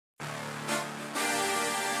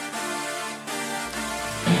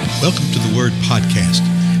Welcome to the Word Podcast.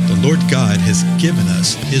 The Lord God has given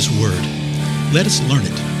us His Word. Let us learn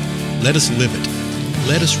it. Let us live it.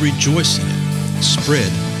 Let us rejoice in it.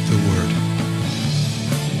 Spread the Word.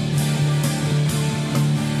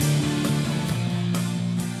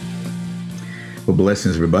 Well,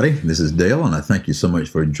 blessings, everybody. This is Dale, and I thank you so much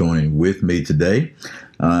for joining with me today.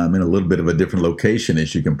 I'm in a little bit of a different location,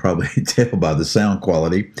 as you can probably tell by the sound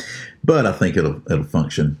quality, but I think it'll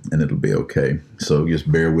function and it'll be okay. So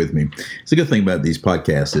just bear with me. It's a good thing about these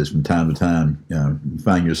podcasts is from time to time, you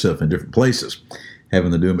find yourself in different places,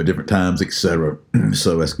 having to do them at different times, etc.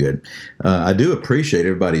 So that's good. I do appreciate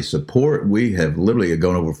everybody's support. We have literally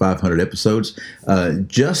gone over 500 episodes.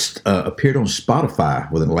 Just appeared on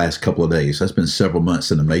Spotify within the last couple of days. That's been several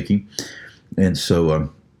months in the making. And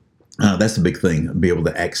so that's the big thing, be able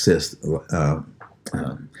to access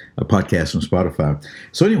a podcast on Spotify.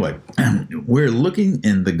 So anyway, we're looking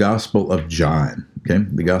in the Gospel of John, okay,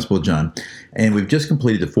 the Gospel of John, and we've just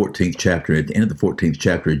completed the 14th chapter. At the end of the 14th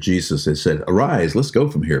chapter, Jesus has said, "Arise, let's go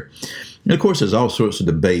from here." And of course, there's all sorts of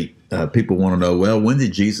debate. People want to know, well, when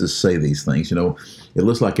did Jesus say these things? You know, it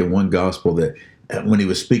looks like in one gospel that when he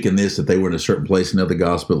was speaking this, that they were in a certain place. Another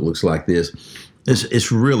gospel, it looks like this.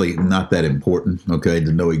 It's really not that important, okay,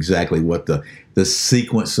 to know exactly what the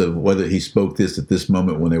sequence of whether he spoke this at this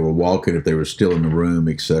moment when they were walking, if they were still in the room,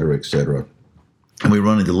 et cetera, et cetera. And we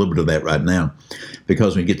run into a little bit of that right now,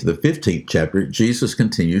 because when we get to the 15th chapter, Jesus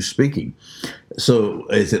continues speaking. So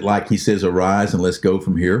is it like he says, "Arise and let's go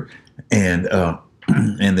from here," and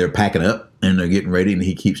they're packing up and they're getting ready, and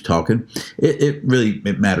he keeps talking? It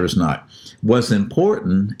matters not. What's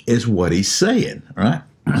important is what he's saying, right?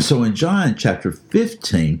 So in John chapter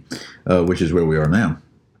 15, which is where we are now,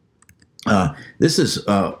 this is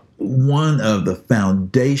one of the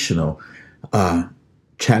foundational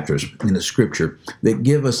chapters in the Scripture that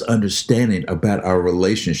give us understanding about our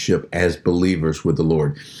relationship as believers with the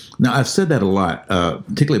Lord. Now, I've said that a lot,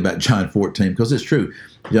 particularly about John 14, because it's true.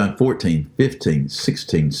 John 14, 15,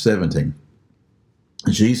 16, 17.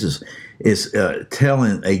 Jesus is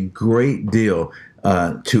telling a great deal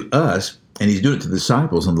to us, and he's doing it to the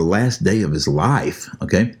disciples on the last day of his life,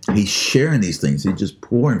 okay? He's sharing these things. He's just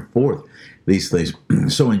pouring forth these things.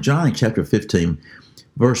 So in John chapter 15,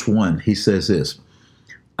 verse 1, he says this,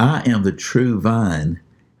 "I am the true vine,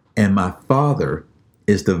 and my Father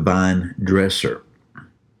is the vine dresser."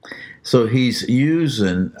 So he's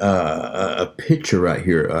using a picture right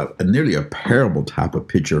here, nearly a parable type of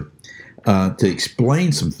picture, to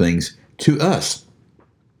explain some things to us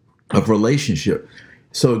of relationship.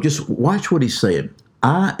 So just watch what he's saying.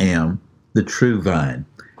 "I am the true vine.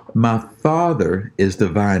 My Father is the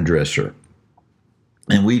vine dresser."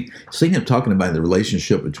 And we've seen him talking about the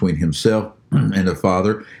relationship between himself and the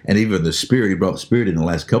Father, and even the Spirit. He brought the Spirit in the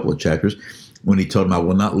last couple of chapters when he told him, "I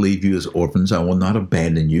will not leave you as orphans. I will not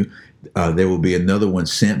abandon you. There will be another one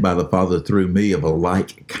sent by the Father through me of a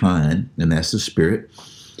like kind," and that's the Spirit.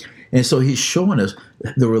 And so he's showing us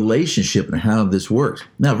the relationship and how this works.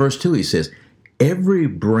 Now, verse 2, he says, "Every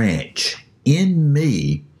branch in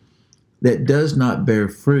me that does not bear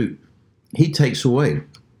fruit, he takes away.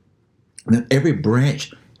 And every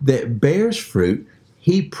branch that bears fruit,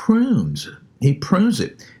 he prunes. He prunes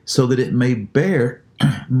it so that it may bear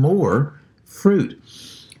more fruit."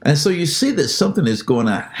 And so you see that something is going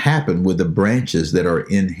to happen with the branches that are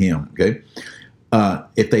in him, okay?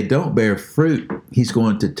 If they don't bear fruit, he's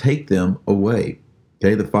going to take them away,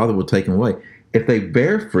 okay? The Father will take them away. If they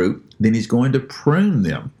bear fruit, then he's going to prune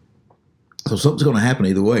them. So something's going to happen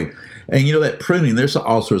either way. And you know that pruning, there's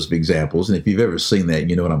all sorts of examples. And if you've ever seen that,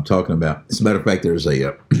 you know what I'm talking about. As a matter of fact, there's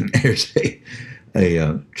a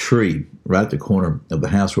tree right at the corner of the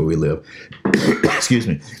house where we live. Excuse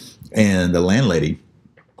me. And the landlady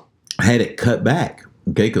had it cut back,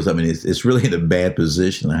 okay? Because, I mean, it's really in a bad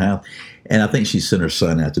position in the house. And I think she sent her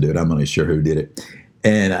son out to do it. I'm not even sure who did it.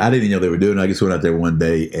 And I didn't even know they were doing it. I just went out there one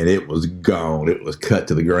day, and it was gone. It was cut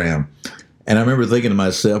to the ground. And I remember thinking to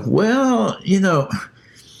myself, well, you know,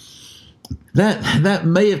 that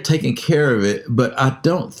may have taken care of it, but I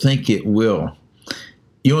don't think it will.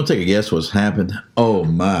 You want to take a guess what's happened? Oh,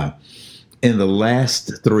 my. In the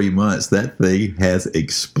last 3 months, that thing has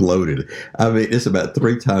exploded. I mean, it's about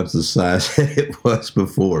 3 times the size that it was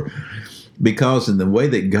before. Because in the way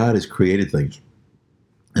that God has created things,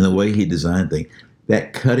 and the way he designed things,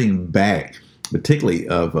 that cutting back, particularly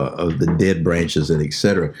of the dead branches and et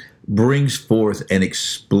cetera, brings forth an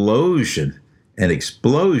explosion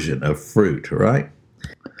of fruit, right?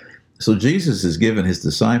 So Jesus has given his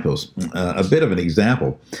disciples a bit of an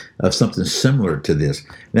example of something similar to this.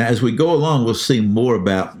 Now, as we go along, we'll see more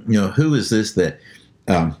about, who is this that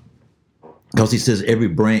Because he says, every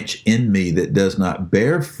branch in me that does not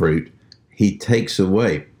bear fruit, he takes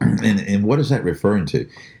away. And what is that referring to?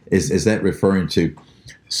 Is that referring to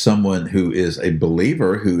someone who is a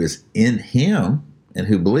believer, who is in him and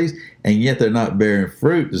who believes, and yet they're not bearing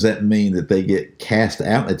fruit? Does that mean that they get cast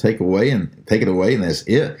out, they take it away and that's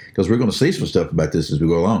it? Because we're going to see some stuff about this as we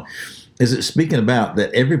go along. Is it speaking about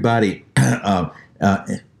that everybody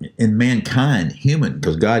in mankind, human,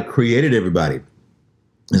 because God created everybody?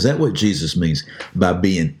 Is that what Jesus means by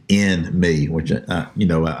being in me? Which,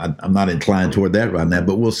 I'm not inclined toward that right now,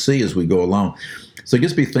 but we'll see as we go along. So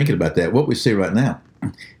just be thinking about that. What we see right now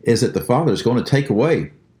is that the Father is going to take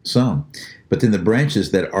away some, but then the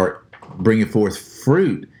branches that are bringing forth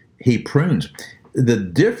fruit, he prunes. The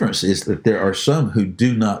difference is that there are some who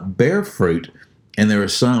do not bear fruit, and there are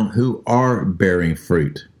some who are bearing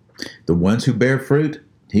fruit. The ones who bear fruit,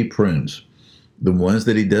 he prunes. The ones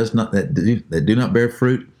that he does not, that do not bear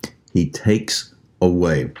fruit, he takes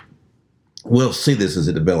away. We'll see this as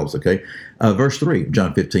it develops, okay? Verse 3,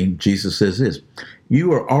 John 15, Jesus says this,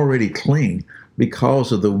 you are already clean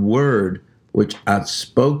because of the word which I've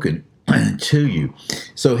spoken to you.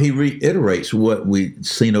 So he reiterates what we'd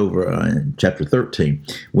seen over in chapter 13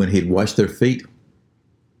 when he'd washed their feet.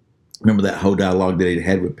 Remember that whole dialogue that he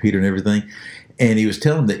had with Peter and everything? And he was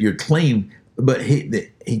telling them that you're clean, but he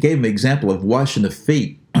gave him an example of washing the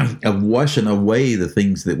feet, of washing away the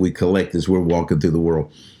things that we collect as we're walking through the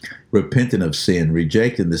world. Repenting of sin,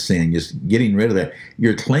 rejecting the sin, just getting rid of that.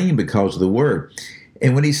 You're clean because of the word.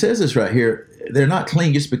 And when he says this right here, they're not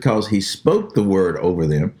clean just because he spoke the word over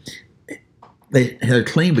them. They're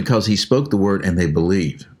clean because he spoke the word and they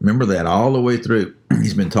believed. Remember that all the way through.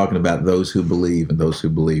 He's been talking about those who believe and those who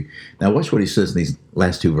believe. Now watch what he says in these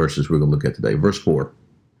last two verses we're going to look at today. Verse 4.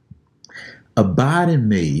 Abide in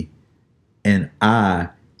me and I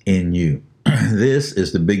in you. This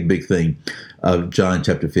is the big thing of John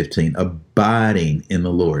chapter 15, abiding in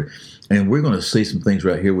the Lord. And we're going to see some things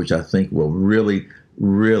right here which I think will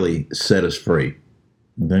really set us free.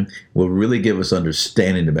 Okay? Will really give us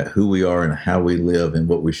understanding about who we are and how we live and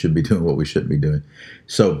what we should be doing, what we shouldn't be doing.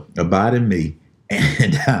 So abide in me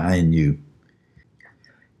and I in you.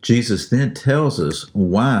 Jesus then tells us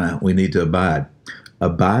why we need to abide.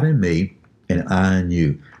 Abide in me and I in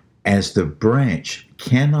you. As the branch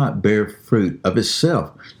cannot bear fruit of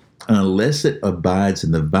itself unless it abides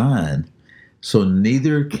in the vine, so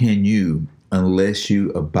neither can you unless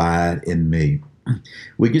you abide in me.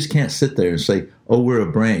 We just can't sit there and say, oh, we're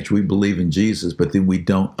a branch, we believe in Jesus, but then we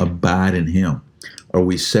don't abide in him, or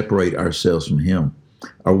we separate ourselves from him,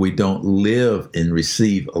 or we don't live and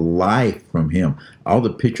receive life from him. All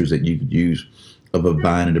the pictures that you could use of a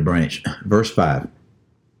vine and a branch. Verse 5,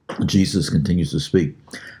 Jesus continues to speak.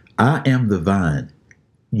 I am the vine,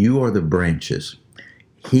 you are the branches.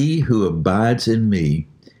 He who abides in me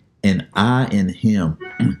and I in him,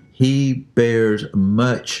 he bears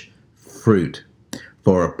much fruit.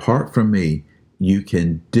 For apart from me, you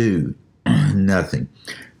can do nothing.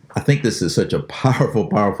 I think this is such a powerful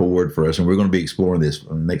word for us, and we're going to be exploring this in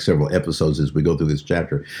the next several episodes as we go through this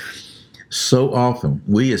chapter. So often,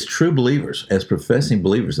 we as true believers, as professing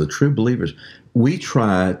believers, the true believers, we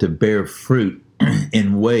try to bear fruit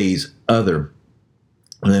in ways other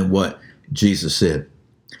than what Jesus said.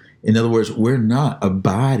 In other words, we're not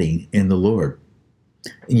abiding in the Lord.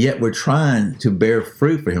 Yet we're trying to bear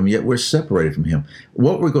fruit for him, yet we're separated from him.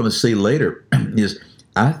 What we're going to see later is,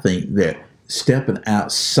 I think, that stepping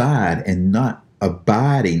outside and not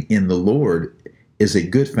abiding in the Lord is a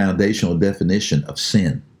good foundational definition of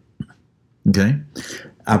sin. Okay?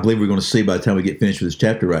 I believe we're going to see by the time we get finished with this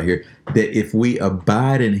chapter right here, that if we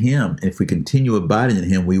abide in him, if we continue abiding in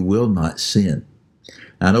him, we will not sin.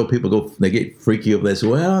 I know people they get freaky over that. Say,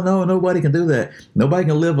 well, no, nobody can do that. Nobody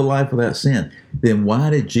can live a life without sin. Then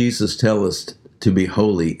why did Jesus tell us to be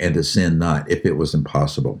holy and to sin not if it was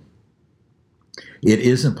impossible? It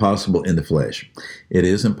is impossible in the flesh. It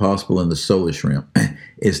is impossible in the soulish realm.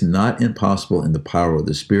 It's not impossible in the power of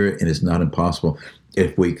the Spirit, and it's not impossible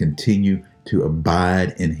if we continue to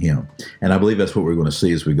abide in him. And I believe that's what we're going to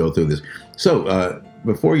see as we go through this. So,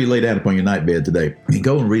 before you lay down upon your night bed today,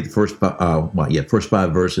 go and read the first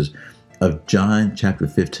five verses of John chapter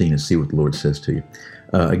 15 and see what the Lord says to you.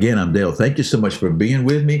 Again, I'm Dale. Thank you so much for being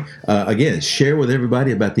with me. Again, share with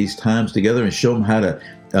everybody about these times together and show them how to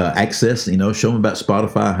access, show them about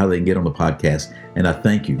Spotify, how they can get on the podcast. And I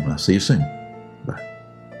thank you. I'll see you soon.